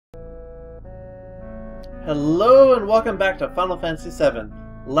Hello and welcome back to Final Fantasy VII.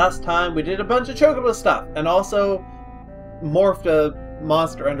 Last time we did a bunch of Chocobo stuff and also morphed a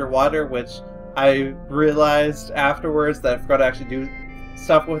monster underwater, which I realized afterwards that I forgot to actually do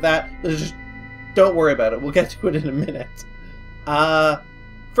stuff with that. Just don't worry about it. We'll get to it in a minute.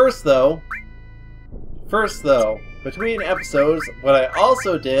 First though, between episodes, what I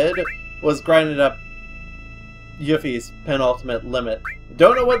also did was grinded up Yuffie's penultimate limit.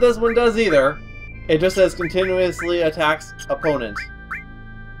 Don't know what this one does either. It just says continuously attacks opponent.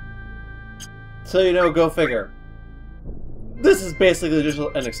 So you know, go figure. This is basically just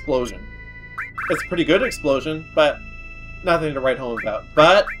an explosion. It's a pretty good explosion, but nothing to write home about.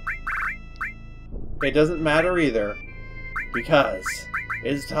 But it doesn't matter either, because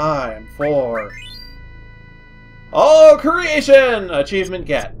it's time for All Creation Achievement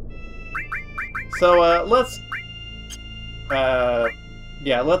Get. So let's throw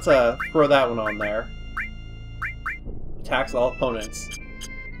that one on there. Attacks all opponents.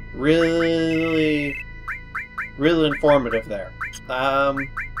 Really informative there.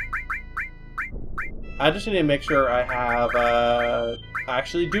 I just need to make sure I have,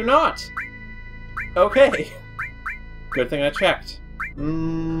 actually do not! Okay! Good thing I checked.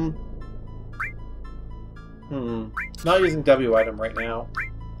 Not using W item right now.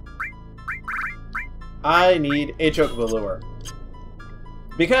 I need a Chocobo lure.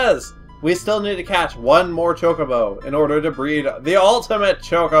 Because we still need to catch one more Chocobo in order to breed the ultimate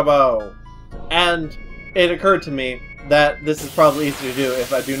Chocobo. And it occurred to me that this is probably easy to do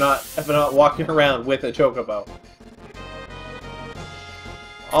if I'm not walking around with a Chocobo.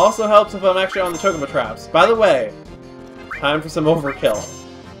 Also helps if I'm actually on the Chocobo traps. By the way, time for some overkill.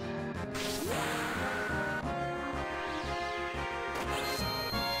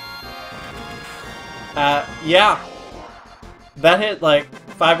 Yeah. That hit like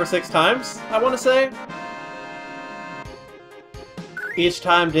 5 or 6 times, I want to say. Each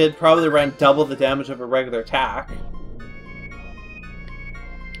time did probably around double the damage of a regular attack.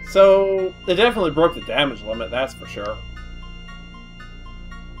 So, it definitely broke the damage limit, that's for sure.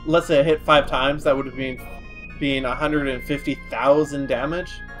 Let's say it hit 5 times, that would have been 150,000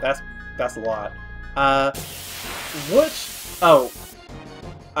 damage. That's a lot. Oh,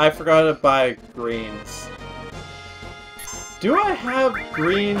 I forgot to buy greens. Do I have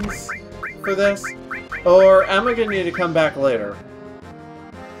greens for this? Or am I going to need to come back later?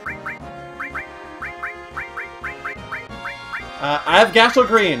 I have Gashel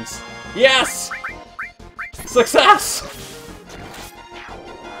greens! Yes! Success!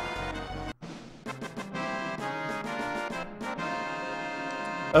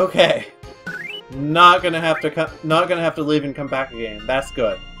 Okay. Not gonna have to leave and come back again. That's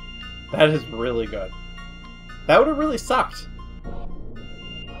good. That is really good. That would have really sucked.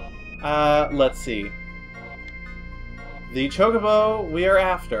 Let's see. The Chocobo we are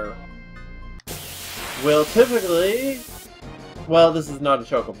after will typically... Well, this is not a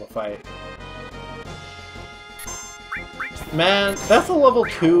Chocobo fight. Man, that's a level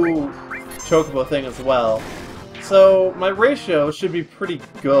 2 Chocobo thing as well. So, my ratio should be pretty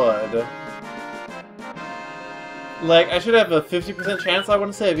good. Like, I should have a 50% chance, I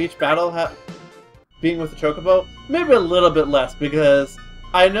want to say, of each battle being with the Chocobo. Maybe a little bit less, because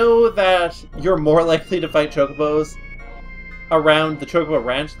I know that you're more likely to fight Chocobos around the Chocobo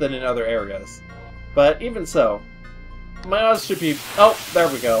Ranch than in other areas. But even so, my odds should be... Oh, there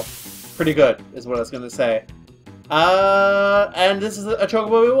we go. Pretty good, is what I was going to say. And this is a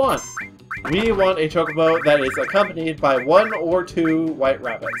Chocobo we want. We want a Chocobo that is accompanied by 1 or 2 white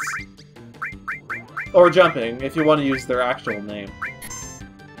rabbits. Or jumping, if you want to use their actual name.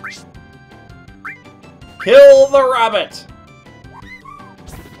 Kill the rabbit!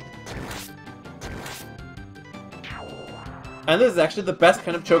 And this is actually the best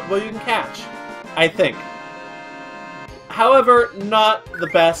kind of Chocobo you can catch, I think. However, not the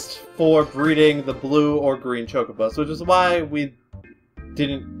best for breeding the blue or green Chocobos, which is why we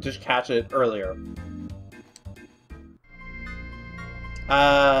didn't just catch it earlier.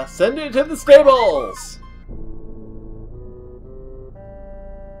 Send it to the stables!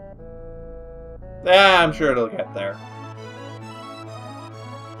 Yeah, I'm sure it'll get there.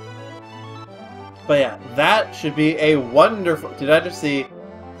 But yeah, that should be a wonderful... Did I just see...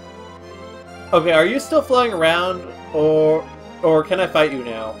 Okay, are you still flying around, or can I fight you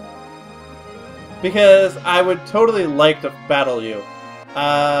now? Because I would totally like to battle you.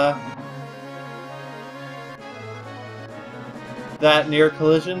 That near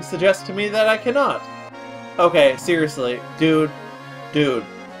collision suggests to me that I cannot. Okay, seriously, dude.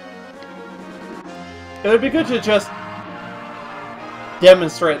 It would be good to just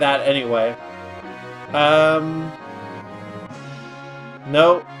demonstrate that anyway.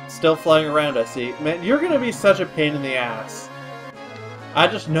 No, still flying around, I see. Man, you're gonna be such a pain in the ass. I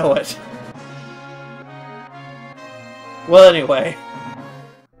just know it. Well, anyway.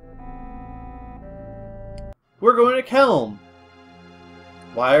 We're going to Kalm.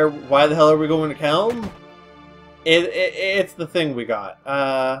 Why the hell are we going to Kalm? It's the thing we got.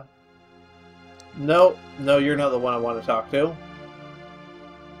 No, you're not the one I want to talk to.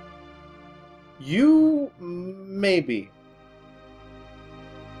 You, maybe.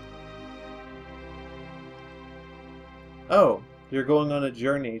 Oh, you're going on a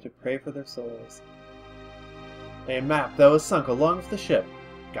journey to pray for their souls. A map that was sunk along with the ship.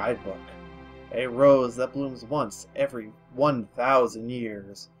 Guidebook. A rose that blooms once every 1,000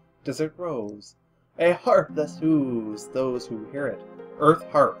 years. Desert rose. A harp that soothes those who hear it. Earth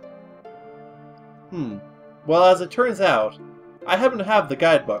harp. Well, as it turns out, I happen to have the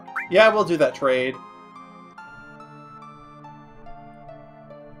guidebook. Yeah, we'll do that trade.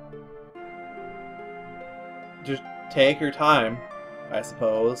 Just take your time, I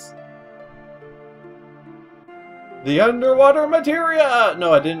suppose. The underwater materia!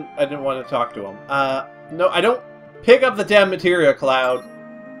 No, I didn't want to talk to him. No, I don't pick up the damn materia, Cloud.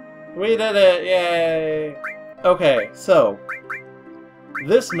 We did it! Yay! Okay, so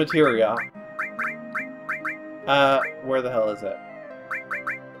this materia. Where the hell is it?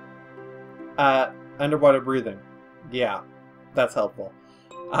 Underwater breathing. Yeah, that's helpful.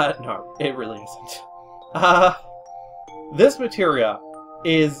 No, it really isn't. This materia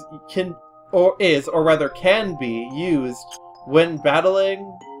or rather can be used when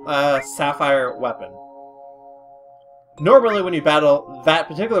battling a sapphire weapon. Normally when you battle that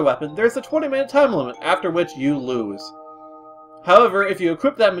particular weapon, there's a 20-minute time limit, after which you lose. However, if you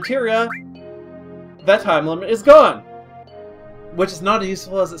equip that materia, that time limit is gone! Which is not as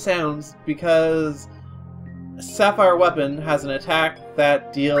useful as it sounds, because a sapphire weapon has an attack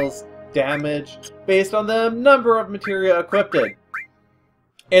that deals damage based on the number of materia equipped.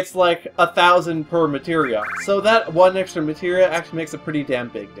 It's like 1,000 per materia, so that one extra materia actually makes a pretty damn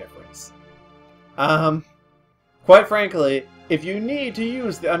big difference. Quite frankly, if you need to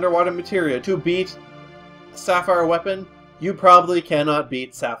use the underwater materia to beat Sapphire Weapon, you probably cannot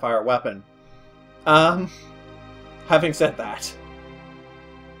beat Sapphire Weapon. Having said that,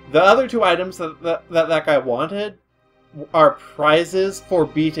 the other two items that guy wanted are prizes for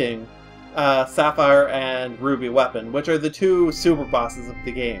beating Sapphire and Ruby Weapon, which are the two super bosses of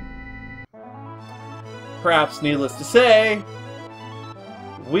the game. Perhaps needless to say,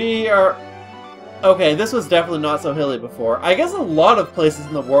 we are... Okay, this was definitely not so hilly before. I guess a lot of places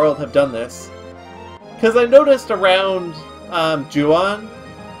in the world have done this. Because I noticed around Juon,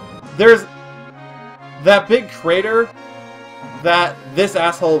 there's that big crater that this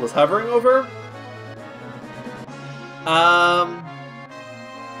asshole was hovering over.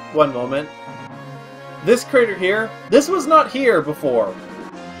 One moment. This crater here, this was not here before.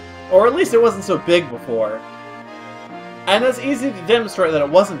 Or at least it wasn't so big before. And it's easy to demonstrate that it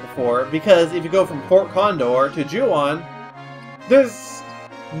wasn't before, because if you go from Port Condor to Juon, there's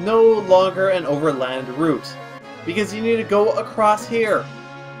no longer an overland route. Because you need to go across here.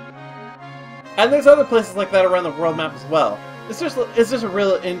 And there's other places like that around the world map as well. It's just a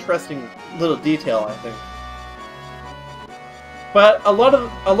real interesting little detail, I think. But a lot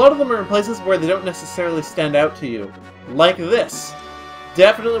of them are in places where they don't necessarily stand out to you. Like this.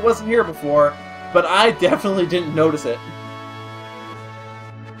 Definitely wasn't here before, but I definitely didn't notice it.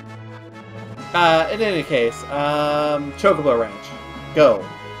 In any case, Chocobo Ranch. Go.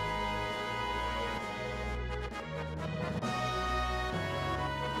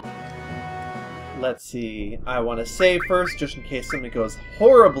 Let's see. I want to save first, just in case something goes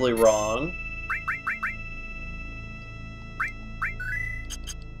horribly wrong.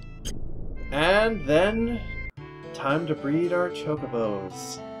 And then, time to breed our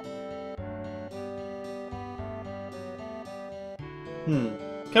Chocobos.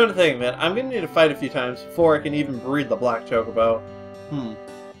 Come to think of it, I'm gonna need to fight a few times before I can even breed the black Chocobo.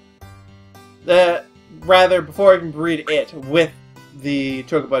 Rather, before I can breed it with the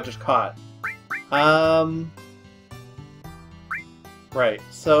Chocobo I just caught. Right,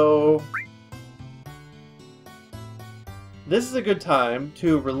 so... this is a good time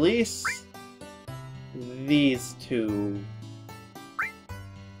to release these two.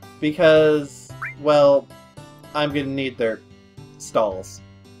 Because, well, I'm gonna need their stalls.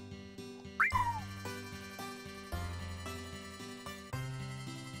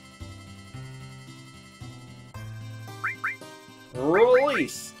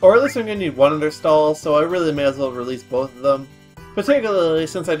 Release! Or at least I'm gonna need one of their stalls, so I really may as well release both of them. Particularly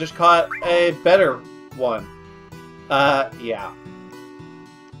since I just caught a better 1. Yeah.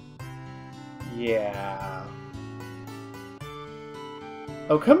 Yeah.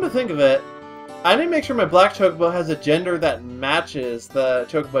 Oh, come to think of it, I need to make sure my black Chocobo has a gender that matches the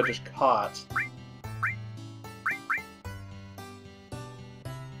Chocobo I just caught.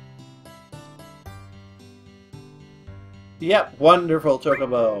 Yep, wonderful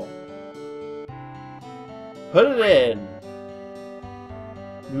Chocobo. Put it in.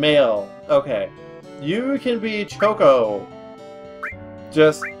 Male. Okay. You can be Choco.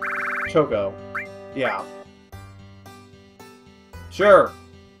 Just Choco. Yeah. Sure.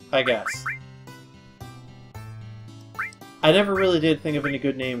 I guess. I never really did think of any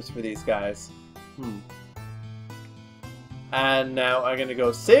good names for these guys. And now I'm gonna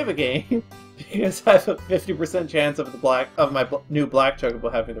go save a game because I have a 50% chance of my new black Chocobo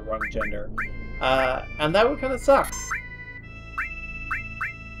having the wrong gender. And that would kind of suck.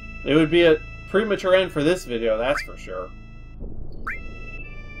 It would be a premature end for this video, that's for sure.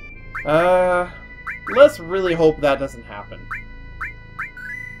 Let's really hope that doesn't happen.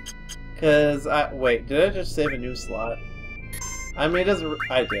 Because, wait, did I just save a new slot? I mean, it doesn't...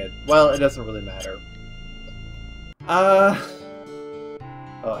 I did. Well, it doesn't really matter. Oh,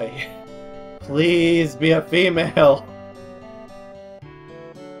 please be a female!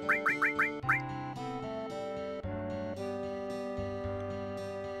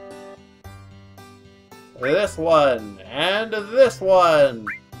 This one, and this one!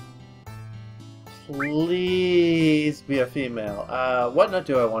 Please be a female. What nut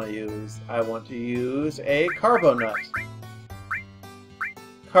do I want to use? I want to use a carbo nut.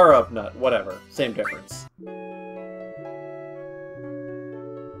 Carob nut, whatever. Same difference.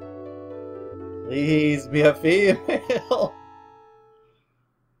 Please be a female.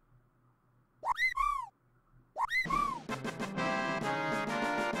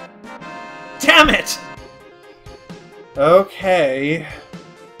 Damn it! Okay.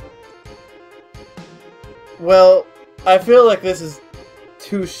 Well, I feel like this is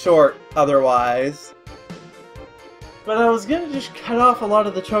too short otherwise. But I was gonna just cut off a lot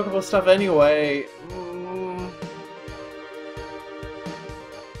of the Chocobo stuff anyway.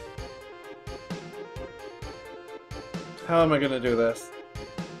 How am I gonna do this?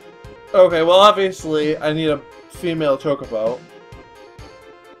 Okay, well obviously I need a female Chocobo.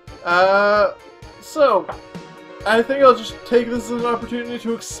 So I think I'll just take this as an opportunity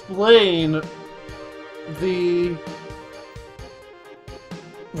to explain the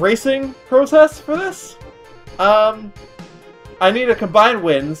racing process for this. I need a combined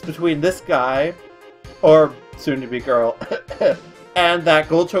wins between this guy, or soon-to-be girl, and that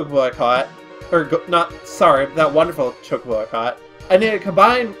gold Chocobo I caught. That wonderful Chocobo I caught. I need a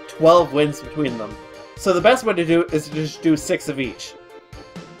combined 12 wins between them. So the best way to do is to just do 6 of each.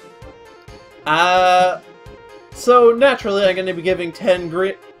 So naturally I'm going to be giving 10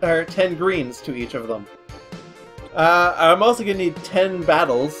 greens to each of them. I'm also going to need 10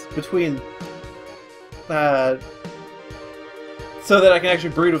 battles between... so that I can actually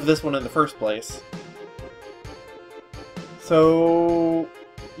breed with this one in the first place. So...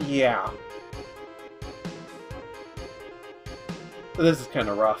 yeah. This is kind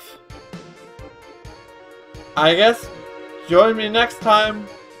of rough. I guess join me next time.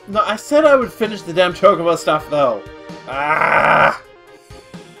 No, I said I would finish the damn Chocobo stuff, though.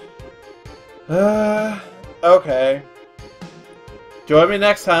 Okay. Join me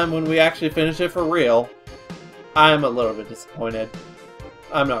next time when we actually finish it for real. I'm a little bit disappointed.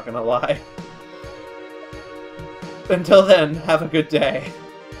 I'm not gonna lie. Until then, have a good day.